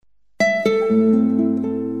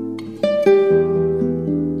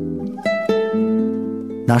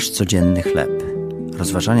Nasz codzienny chleb.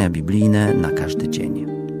 Rozważania biblijne na każdy dzień.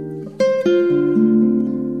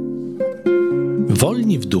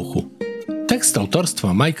 Wolni w duchu. Tekst autorstwa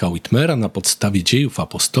Mike'a Whitmera na podstawie Dziejów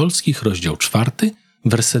Apostolskich, rozdział 4,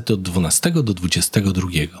 wersety od 12 do 22.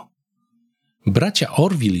 Bracia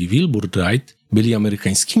Orville i Wilbur Wright byli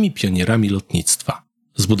amerykańskimi pionierami lotnictwa.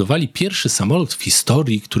 Zbudowali pierwszy samolot w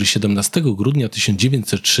historii, który 17 grudnia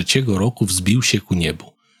 1903 roku wzbił się ku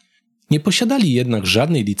niebu. Nie posiadali jednak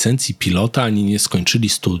żadnej licencji pilota ani nie skończyli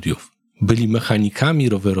studiów. Byli mechanikami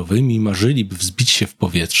rowerowymi i marzyli, by wzbić się w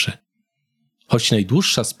powietrze. Choć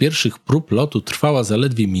najdłuższa z pierwszych prób lotu trwała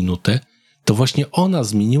zaledwie minutę, to właśnie ona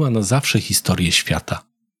zmieniła na zawsze historię świata.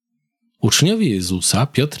 Uczniowie Jezusa,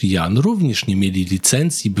 Piotr i Jan, również nie mieli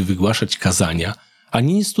licencji, by wygłaszać kazania,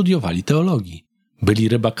 ani nie studiowali teologii. Byli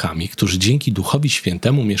rybakami, którzy dzięki Duchowi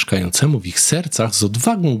Świętemu mieszkającemu w ich sercach z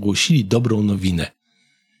odwagą głosili dobrą nowinę.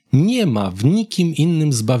 Nie ma w nikim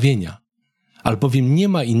innym zbawienia, albowiem nie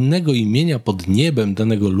ma innego imienia pod niebem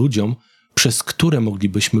danego ludziom, przez które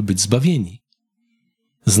moglibyśmy być zbawieni.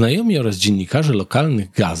 Znajomi oraz dziennikarze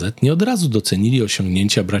lokalnych gazet nie od razu docenili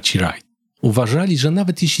osiągnięcia braci Wright. Uważali, że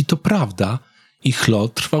nawet jeśli to prawda, ich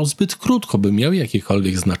lot trwał zbyt krótko, by miał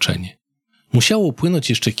jakiekolwiek znaczenie. Musiało upłynąć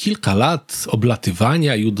jeszcze kilka lat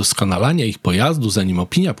oblatywania i udoskonalania ich pojazdu, zanim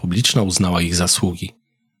opinia publiczna uznała ich zasługi.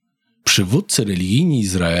 Przywódcy religijni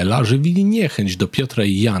Izraela żywili niechęć do Piotra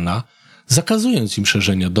i Jana, zakazując im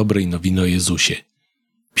szerzenia dobrej nowiny o Jezusie.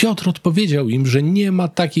 Piotr odpowiedział im, że nie ma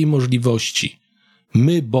takiej możliwości.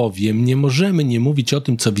 My bowiem nie możemy nie mówić o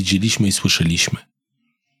tym, co widzieliśmy i słyszeliśmy.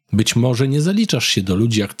 Być może nie zaliczasz się do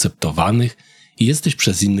ludzi akceptowanych i jesteś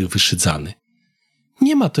przez innych wyszydzany.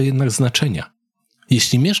 Nie ma to jednak znaczenia.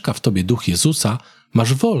 Jeśli mieszka w tobie Duch Jezusa,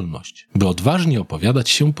 masz wolność, by odważnie opowiadać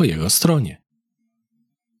się po Jego stronie.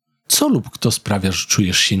 Co lub kto sprawia, że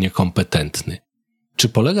czujesz się niekompetentny? Czy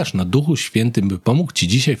polegasz na Duchu Świętym, by pomógł ci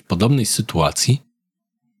dzisiaj w podobnej sytuacji?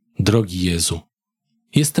 Drogi Jezu,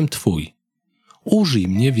 jestem Twój. Użyj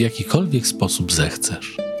mnie w jakikolwiek sposób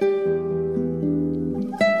zechcesz.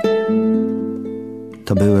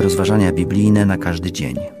 To były rozważania biblijne na każdy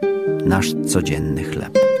dzień. Nasz codzienny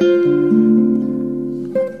chleb.